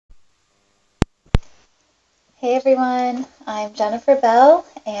Hey everyone, I'm Jennifer Bell,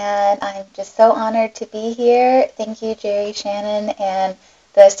 and I'm just so honored to be here. Thank you, Jerry, Shannon, and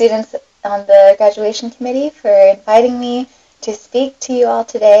the students on the graduation committee for inviting me to speak to you all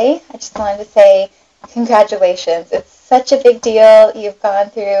today. I just wanted to say congratulations. It's such a big deal. You've gone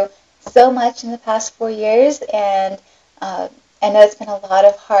through so much in the past 4 years, and I know it's been a lot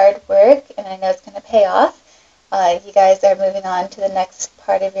of hard work, and I know it's going to pay off. You guys are moving on to the next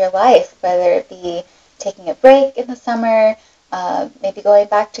part of your life, whether it be taking a break in the summer, maybe going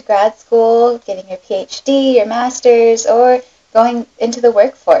back to grad school, getting your PhD, your master's, or going into the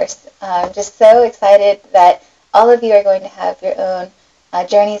workforce. I'm just so excited that all of you are going to have your own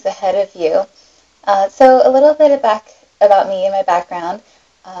journeys ahead of you. So a little bit about me and my background.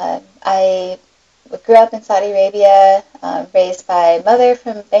 I grew up in Saudi Arabia, raised by mother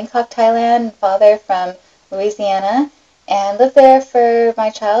from Bangkok, Thailand, and father from Louisiana, and lived there for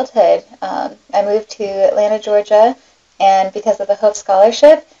my childhood. I moved to Atlanta, Georgia, and because of the Hope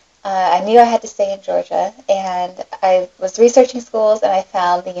Scholarship, I knew I had to stay in Georgia, and I was researching schools, and I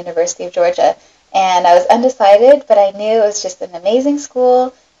found the University of Georgia. And I was undecided, but I knew it was just an amazing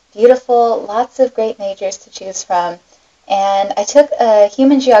school, beautiful, lots of great majors to choose from. And I took a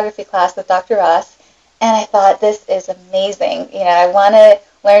human geography class with Dr. Ross, and I thought, this is amazing. I want to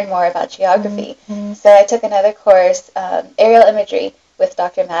learn more about geography. Mm-hmm. So I took another course, aerial imagery, with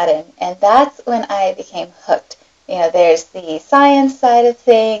Dr. Madden, and that's when I became hooked. There's the science side of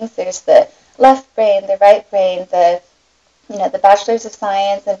things, there's the left brain, the right brain, the bachelors of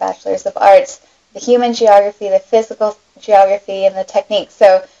science and bachelors of arts, the human geography, the physical geography, and the techniques.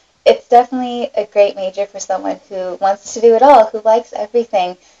 So it's definitely a great major for someone who wants to do it all, who likes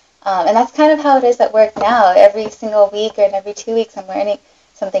everything. And that's kind of how it is at work now. Every single week or every 2 weeks I'm learning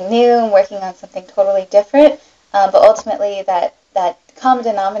something new and working on something totally different. But ultimately that common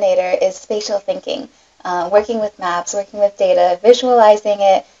denominator is spatial thinking, working with maps, working with data, visualizing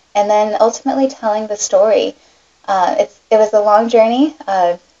it, and then ultimately telling the story. It was a long journey.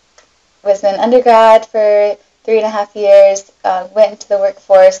 Was an undergrad for 3.5 years, went into the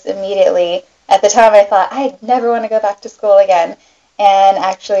workforce immediately. At the time I thought I'd never want to go back to school again, and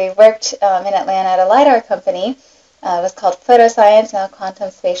actually worked in Atlanta at a LiDAR company. It was called Photoscience, now Quantum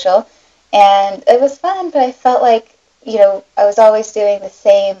Spatial, and it was fun, but I felt like, I was always doing the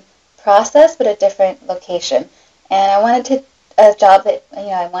same process, but a different location. And I wanted a job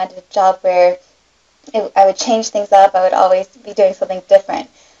where I would change things up. I would always be doing something different.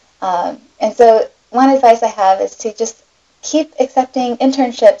 And so one advice I have is to just keep accepting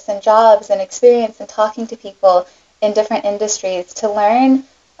internships and jobs and experience and talking to people in different industries to learn,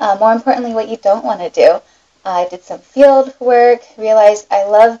 more importantly, what you don't want to do. I did some field work, realized I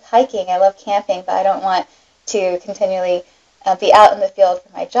love hiking, I love camping, but I don't want to continually be out in the field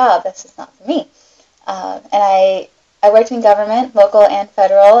for my job. That's just not for me. And I worked in government, local and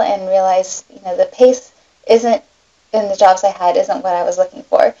federal, and realized, the pace isn't, in the jobs I had, isn't what I was looking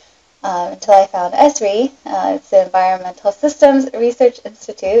for. Until I found ESRI, it's the Environmental Systems Research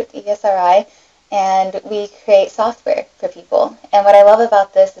Institute, ESRI, and we create software for people. And what I love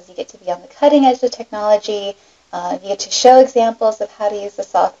about this is you get to be on the cutting edge of technology, you get to show examples of how to use the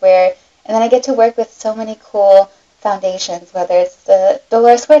software, and then I get to work with so many cool foundations, whether it's the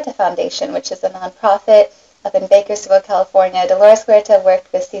Dolores Huerta Foundation, which is a nonprofit up in Bakersfield, California. Dolores Huerta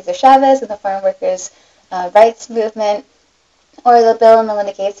worked with Cesar Chavez and the farm workers' rights movement, or the Bill and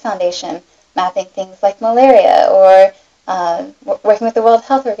Melinda Gates Foundation, mapping things like malaria, or working with the World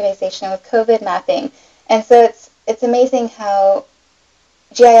Health Organization with COVID mapping. And so it's amazing how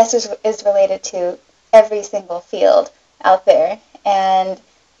GIS is related to every single field out there. And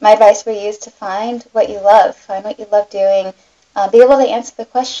my advice for you is to find what you love doing, be able to answer the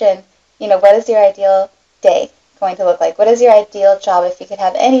question, what is your ideal day going to look like? What is your ideal job if you could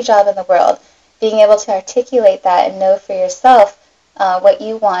have any job in the world? Being able to articulate that and know for yourself what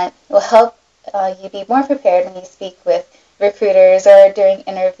you want will help you be more prepared when you speak with recruiters or during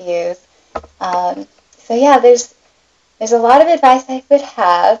interviews. So yeah, there's a lot of advice I would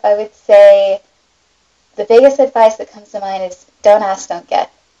have. I would say the biggest advice that comes to mind is don't ask, don't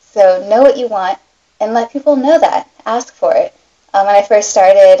get. So know what you want and let people know that. Ask for it. When I first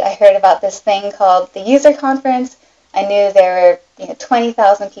started, I heard about this thing called the user conference. I knew there were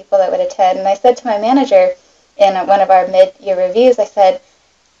 20,000 people that would attend, and I said to my manager in one of our mid-year reviews, I said,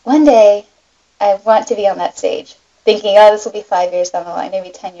 one day I want to be on that stage, thinking, this will be 5 years down the line,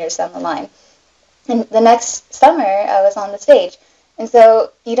 maybe 10 years down the line. And the next summer, I was on the stage. And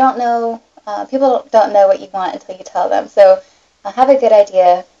so you don't know, people don't know what you want until you tell them. So have a good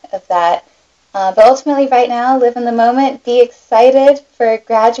idea of that. But ultimately, right now, live in the moment. Be excited for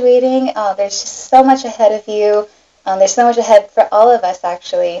graduating. There's just so much ahead of you. There's so much ahead for all of us,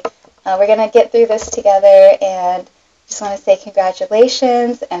 actually. We're going to get through this together, and just want to say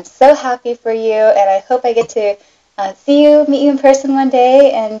congratulations. I'm so happy for you, and I hope I get to meet you in person one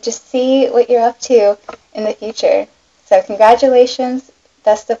day, and just see what you're up to in the future. So congratulations.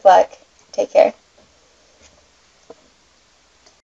 Best of luck. Take care.